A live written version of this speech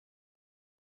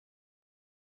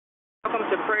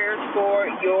prayers for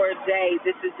your day.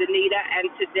 This is Danita, and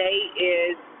today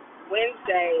is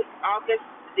Wednesday, August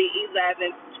the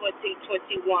 11th,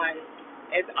 2021.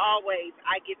 As always,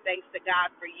 I give thanks to God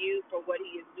for you, for what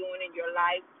He is doing in your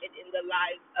life and in the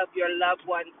lives of your loved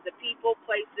ones, the people,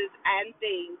 places, and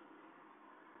things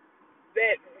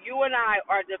that you and I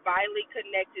are divinely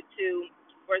connected to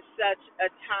for such a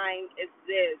time as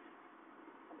this.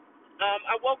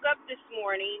 I woke up this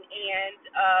morning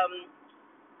and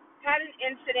had an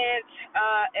incident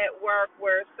at work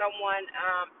where someone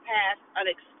passed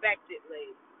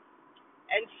unexpectedly.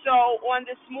 And so on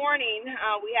this morning,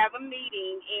 we have a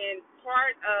meeting, and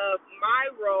part of my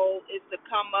role is to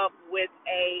come up with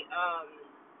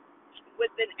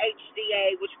with an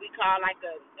HDA, which we call like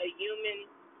a human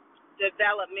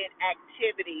development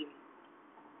activity.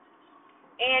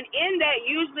 And in that,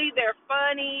 usually they're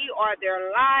funny or they're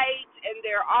light and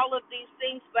they're all of these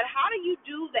things. But how do you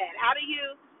do that? How do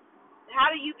you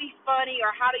be funny, or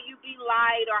how do you be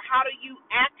light, or how do you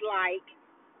act like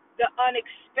the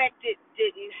unexpected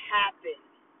didn't happen?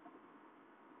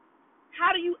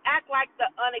 How do you act like the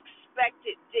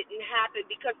unexpected didn't happen?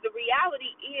 Because the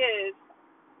reality is,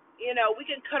 we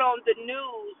can cut on the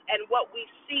news, and what we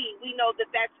see, we know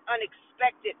that that's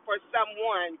unexpected for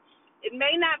someone. It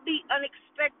may not be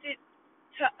unexpected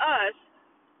to us,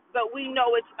 but we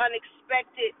know it's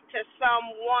unexpected to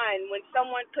someone. When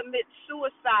someone commits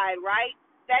suicide, right?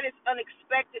 That is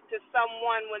unexpected to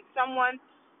someone. When someone,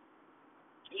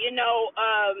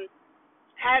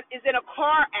 is in a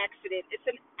car accident, it's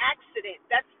an accident.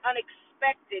 That's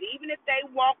unexpected. Even if they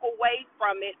walk away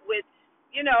from it with,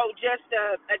 just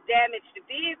a damaged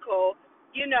vehicle,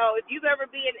 if you've ever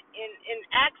been in an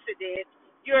accident,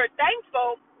 you're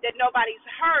thankful that nobody's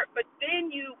hurt, but then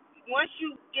once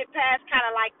you get past kind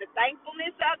of like the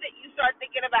thankfulness of it, you start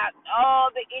thinking about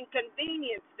all the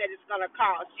inconvenience that it's going to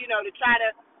cost, to try to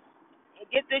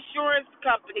get the insurance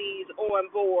companies on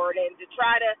board and to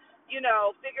try to,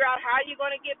 figure out how you're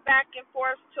going to get back and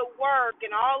forth to work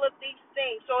and all of these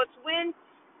things. So it's when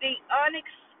the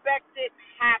unexpected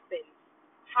happens.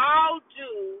 How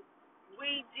do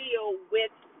we deal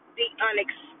with the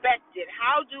unexpected?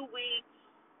 How do we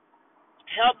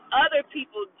help other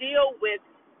people deal with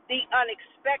the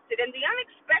unexpected? And the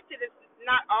unexpected is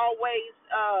not always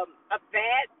a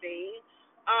bad thing.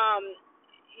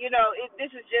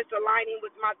 This is just aligning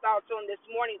with my thoughts on this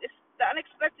morning. The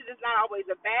unexpected is not always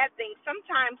a bad thing.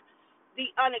 Sometimes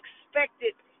the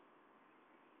unexpected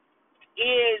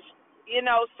is,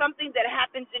 something that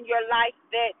happens in your life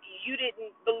that you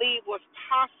didn't believe was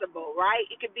possible, right?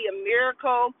 It could be a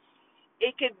miracle.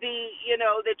 It could be,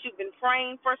 that you've been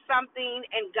praying for something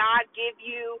and God give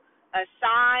you a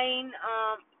sign,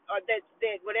 or that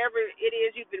whatever it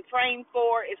is you've been praying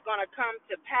for is going to come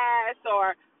to pass,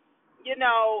 or,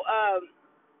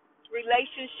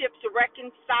 relationships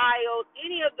reconciled.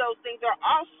 Any of those things are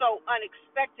also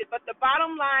unexpected. But the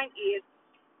bottom line is,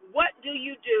 what do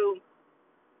you do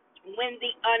when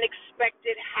the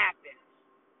unexpected happens?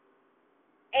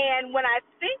 And when I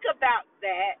think about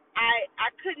that, I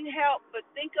couldn't help but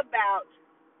think about,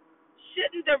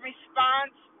 shouldn't the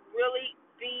response really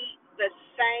be the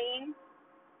same?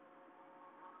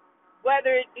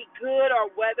 Whether it be good or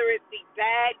whether it be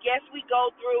bad. Yes, we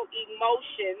go through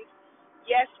emotions.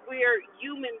 Yes, we're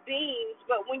human beings.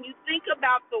 But when you think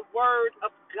about the Word of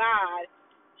God,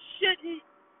 shouldn't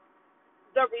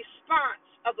the response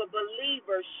of a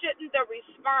believer, shouldn't the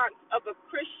response of a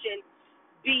Christian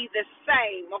be the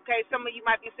same? Okay, some of you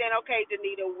might be saying, okay,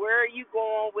 Danita, where are you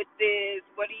going with this?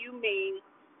 What do you mean?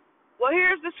 Well,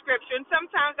 here's the scripture, and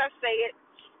sometimes I say it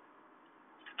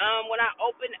when I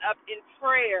open up in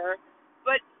prayer,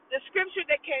 but the scripture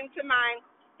that came to mind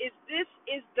is, this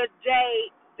is the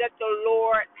day that the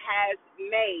Lord has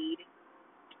made.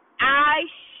 I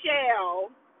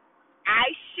shall,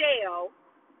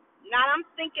 not I'm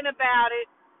thinking about it,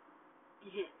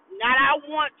 not I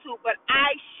want to, but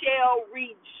I shall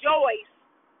rejoice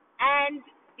and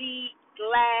be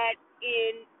glad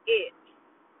in it.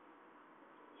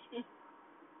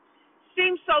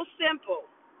 Seems so simple.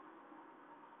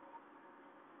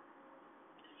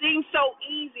 Seems so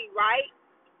easy, right?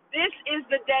 This is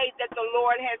the day that the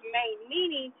Lord has made,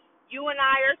 meaning you and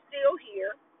I are still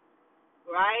here,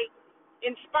 right?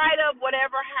 In spite of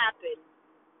whatever happened,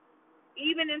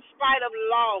 even in spite of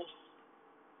loss,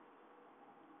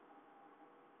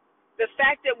 the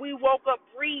fact that we woke up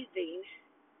breathing,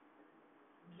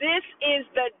 this is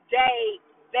the day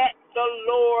that the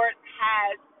Lord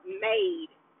has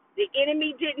made. The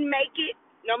enemy didn't make it,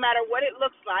 no matter what it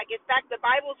looks like. In fact, the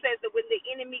Bible says that when the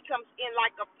enemy comes in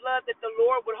like a flood, that the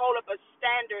Lord would hold up a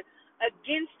standard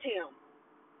against him.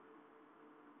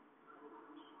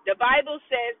 The Bible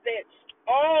says that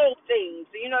all things,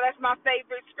 that's my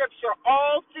favorite scripture,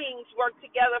 all things work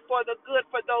together for the good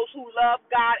for those who love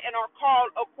God and are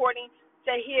called according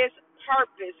to his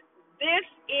purpose. This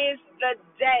is the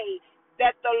day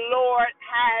that the Lord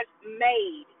has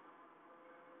made.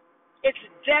 It's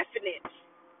definite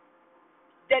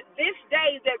that this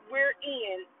day that we're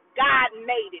in, God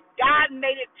made it. God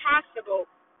made it possible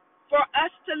for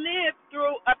us to live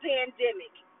through a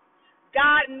pandemic.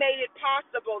 God made it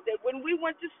possible that when we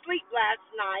went to sleep last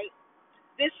night,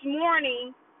 this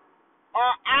morning,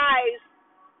 our eyes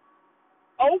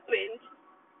opened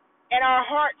and our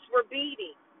hearts were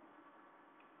beating.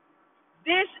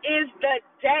 This is the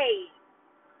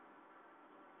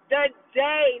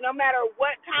day, no matter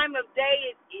what time of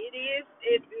day it is,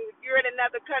 if you're in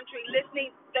another country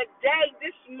listening, the day,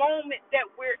 this moment that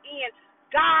we're in,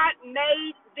 God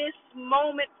made this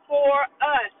moment for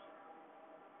us.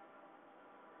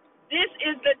 This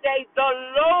is the day the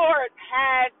Lord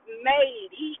has made.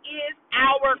 He is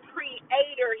our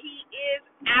creator. He is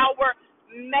our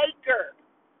maker.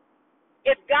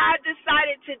 If God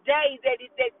decided today that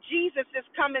Jesus is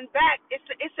coming back,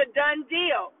 it's a done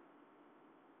deal.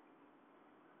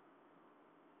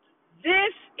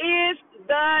 This is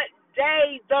the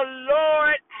day the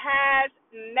Lord has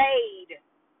made.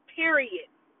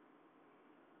 Period.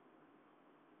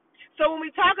 So when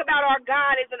we talk about our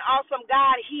God is an awesome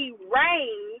God, he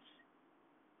reigns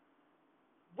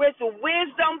with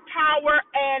wisdom, power,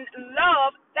 and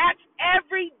love. That's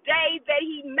every day that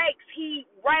he makes, he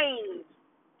reigns.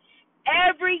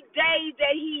 Every day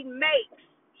that he makes,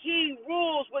 he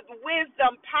rules with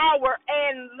wisdom, power,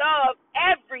 and love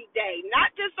every day.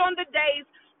 Not just on the days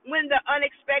when the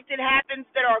unexpected happens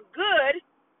that are good,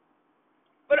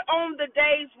 but on the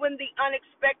days when the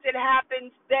unexpected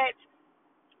happens that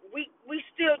we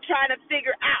still trying to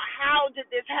figure out, how did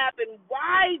this happen?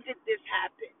 Why did this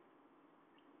happen?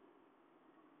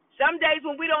 Some days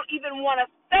when we don't even want to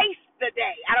face the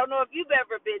day. I don't know if you've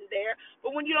ever been there,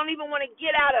 but when you don't even want to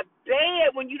get out of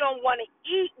bed, when you don't want to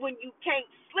eat, when you can't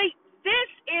sleep,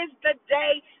 this is the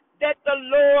day that the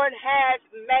Lord has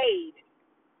made.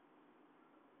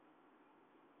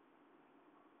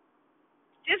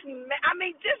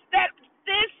 Just that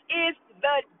this is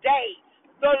the day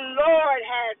the Lord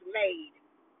has made.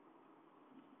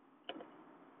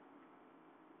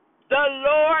 The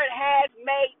Lord has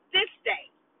made this day.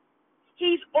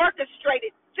 He's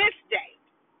orchestrated this day.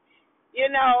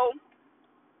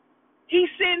 He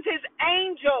sends his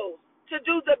angels to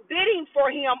do the bidding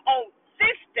for him on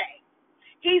this day.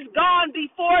 He's gone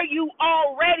before you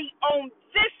already on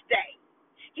this day.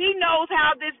 He knows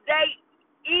how this day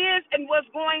is and was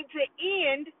going to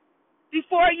end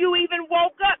before you even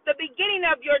woke up. The beginning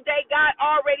of your day, God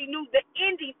already knew the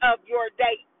ending of your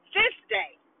day this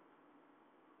day.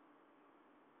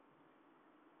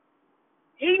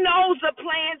 He knows the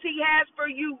plans he has for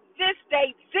you this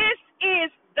day. This is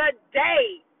the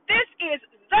day. This is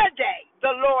the day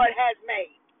the Lord has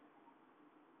made.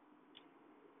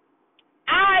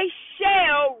 I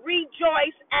shall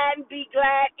rejoice and be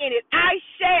glad in it. I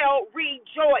shall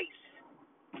rejoice.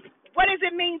 What does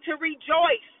it mean to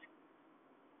rejoice?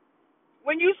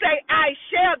 When you say I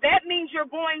shall, that means you're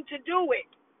going to do it.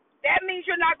 That means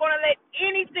you're not going to let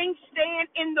anything stand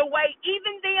in the way,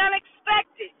 even the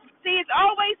unexpected. See, it's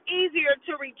always easier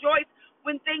to rejoice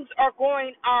when things are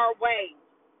going our way.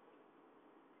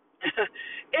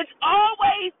 It's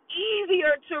always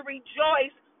easier to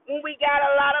rejoice when we got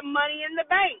a lot of money in the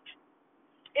bank.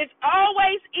 It's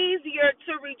always easier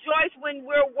to rejoice when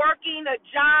we're working a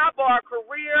job or a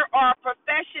career or a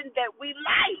profession that we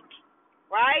like,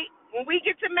 right? When we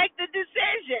get to make the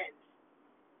decisions.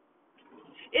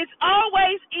 It's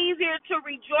always easier to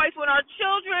rejoice when our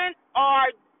children are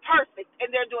perfect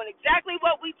and they're doing exactly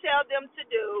what we tell them to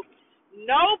do.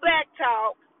 No back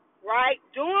talk, right?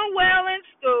 Doing well in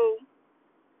school.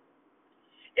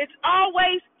 It's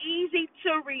always easy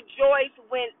to rejoice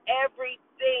when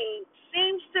everything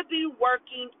seems to be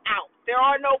working out. There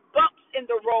are no bumps in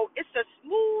the road. It's a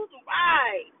smooth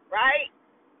ride, right?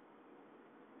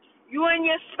 You and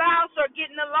your spouse are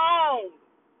getting along.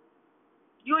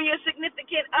 You and your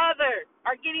significant other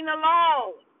are getting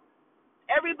along.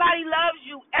 Everybody loves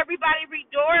you. Everybody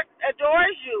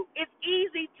adores you. It's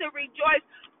easy to rejoice.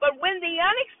 But when the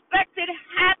unexpected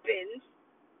happens,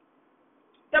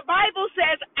 the Bible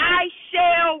says, I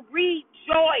shall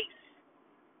rejoice.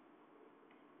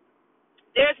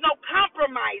 There's no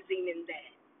compromising in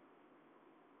that.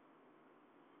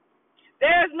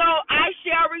 There's no, I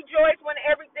shall rejoice when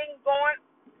everything's going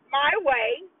my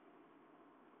way.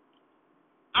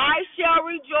 I shall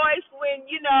rejoice when,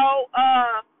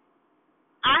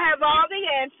 I have all the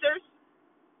answers.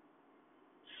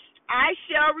 I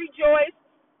shall rejoice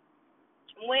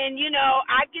when,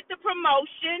 I get the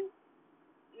promotion.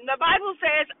 The Bible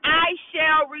says, I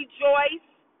shall rejoice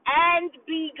and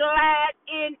be glad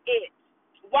in it.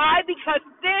 Why? Because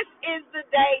this is the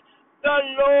day the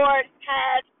Lord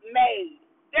has made.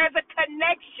 There's a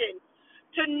connection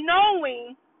to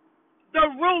knowing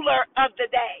the ruler of the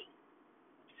day.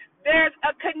 There's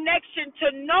a connection to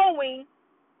knowing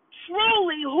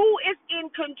truly who is in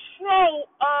control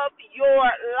of your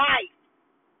life.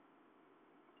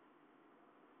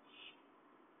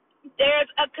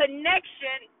 There's a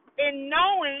connection in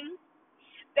knowing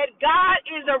that God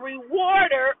is a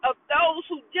rewarder of those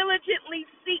who diligently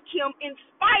seek him in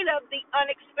spite of the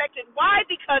unexpected. Why?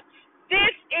 Because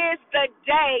this is the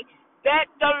day that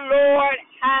the Lord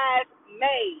has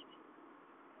made.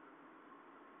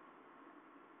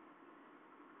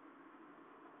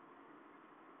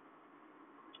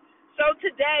 So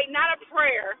today, not a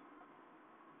prayer,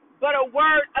 but a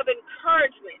word of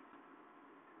encouragement.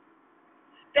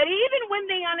 That even when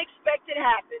the unexpected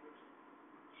happens,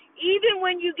 even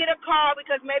when you get a call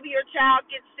because maybe your child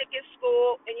gets sick at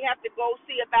school and you have to go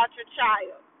see about your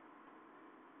child,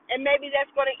 and maybe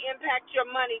that's going to impact your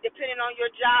money depending on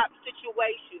your job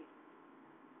situation.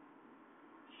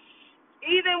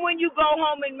 Even when you go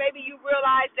home and maybe you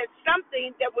realize that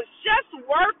something that was just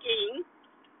working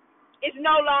is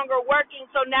no longer working,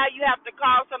 so now you have to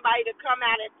call somebody to come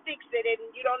out and fix it,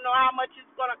 and you don't know how much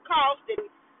it's going to cost, and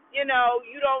you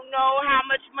don't know how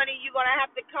much money you're going to have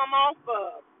to come off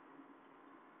of,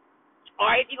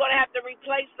 or if you're going to have to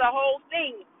replace the whole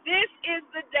thing. This is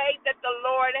the day that the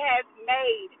Lord has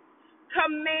made.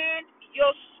 Command your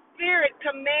spirit,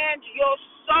 command your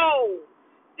soul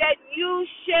that you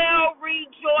shall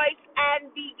rejoice and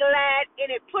be glad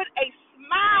in it. Put a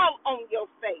smile on your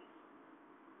face.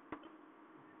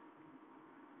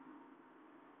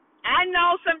 I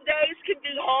know some days can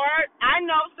be hard. I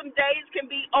know some days can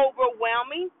be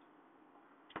overwhelming.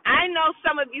 I know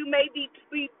some of you may be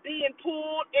being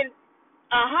pulled in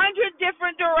 100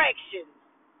 different directions.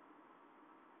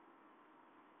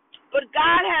 But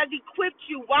God has equipped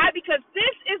you. Why? Because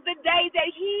this is the day that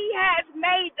he has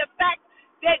made. The fact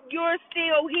that you're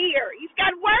still here. He's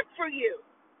got work for you.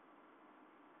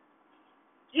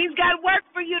 He's got work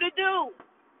for you to do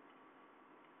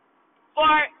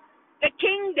for the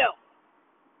kingdom.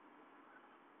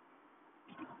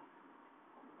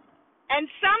 And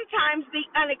sometimes the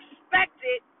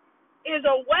unexpected is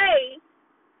a way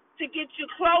to get you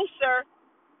closer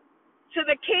to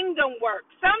the kingdom work.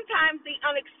 Sometimes the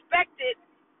unexpected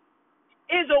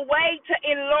is a way to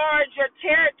enlarge your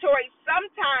territory.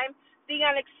 Sometimes the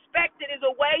unexpected is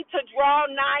a way to draw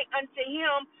nigh unto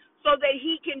him so that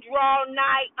he can draw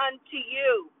nigh unto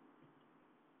you.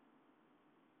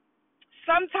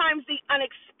 Sometimes the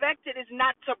unexpected is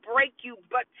not to break you,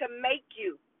 but to make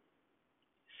you.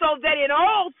 So that in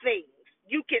all things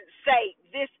you can say,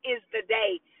 this is the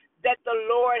day that the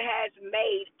Lord has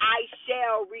made. I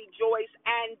shall rejoice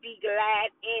and be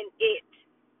glad in it.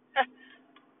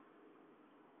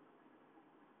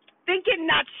 Think it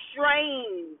not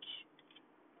strange.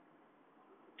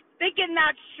 Think it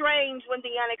not strange when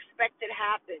the unexpected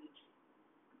happens.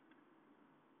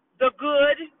 The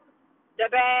good, the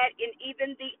bad, and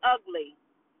even the ugly.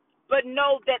 But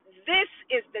know that this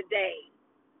is the day.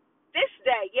 This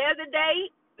day, the day,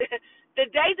 the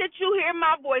day that you hear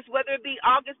my voice, whether it be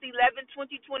August 11,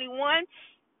 2021,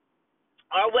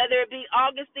 or whether it be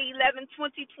August 11,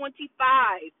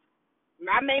 2025.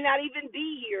 I may not even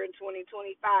be here in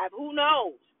 2025. Who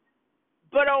knows?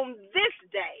 But on this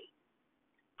day,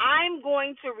 I'm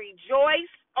going to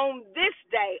rejoice. On this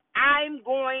day, I'm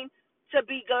going to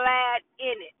be glad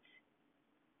in it.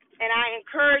 And I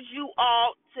encourage you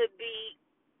all to be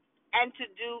and to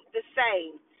do the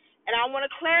same. And I want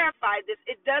to clarify this.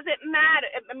 It doesn't matter.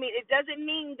 It doesn't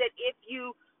mean that if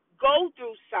you go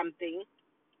through something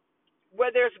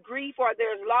where there's grief or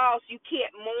there's loss, you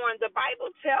can't mourn. The Bible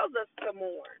tells us to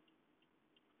mourn.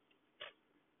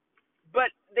 But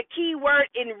the key word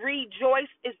in rejoice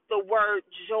is the word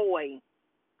joy.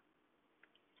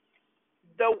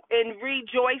 In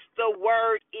rejoice, the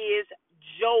word is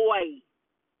joy.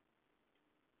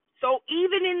 So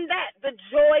even in that, the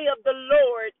joy of the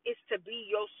Lord is to be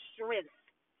your strength,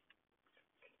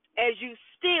 as you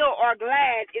still are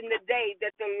glad in the day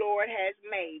that the Lord has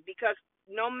made. Because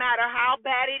no matter how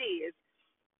bad it is,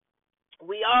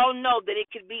 we all know that it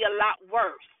could be a lot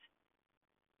worse.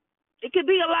 It could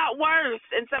be a lot worse.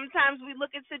 And sometimes we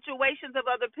look at situations of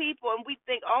other people and we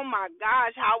think, oh my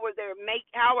gosh, how are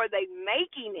they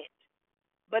making it?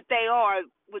 But they are,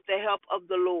 with the help of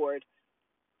the Lord.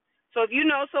 So if you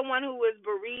know someone who is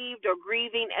bereaved or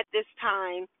grieving at this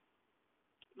time,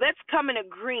 let's come in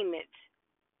agreement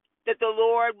that the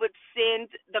Lord would send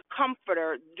the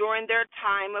comforter during their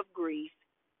time of grief,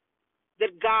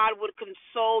 that God would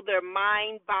console their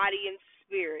mind, body, and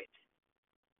spirit,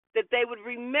 that they would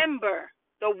remember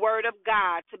the word of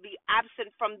God. To be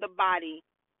absent from the body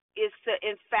is to,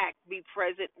 in fact, be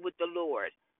present with the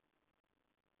Lord.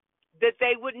 That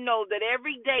they would know that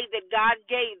every day that God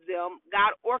gave them,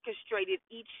 God orchestrated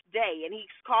each day, and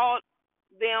He's called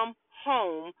them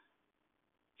home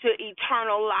to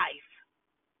eternal life.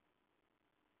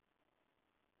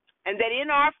 And that in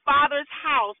our Father's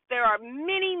house there are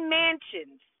many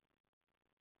mansions.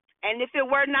 And if it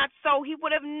were not so, He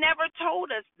would have never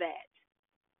told us that.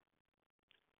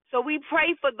 So we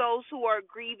pray for those who are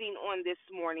grieving on this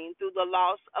morning through the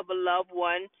loss of a loved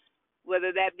one,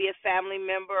 whether that be a family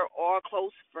member or a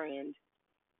close friend,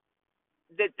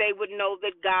 that they would know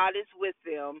that God is with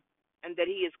them and that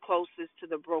He is closest to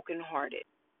the brokenhearted.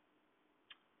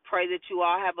 Pray that you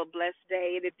all have a blessed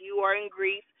day. And if you are in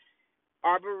grief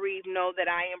or bereaved, know that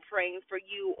I am praying for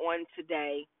you on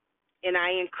today. And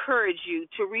I encourage you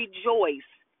to rejoice,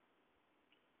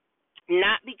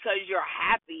 not because you're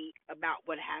happy about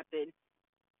what happened,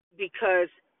 because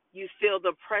you feel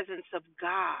the presence of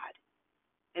God,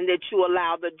 and that you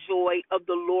allow the joy of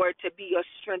the Lord to be your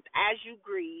strength as you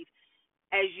grieve,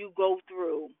 as you go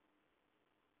through.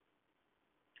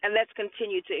 And let's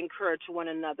continue to encourage one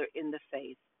another in the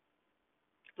faith.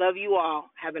 Love you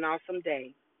all. Have an awesome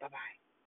day. Bye-bye.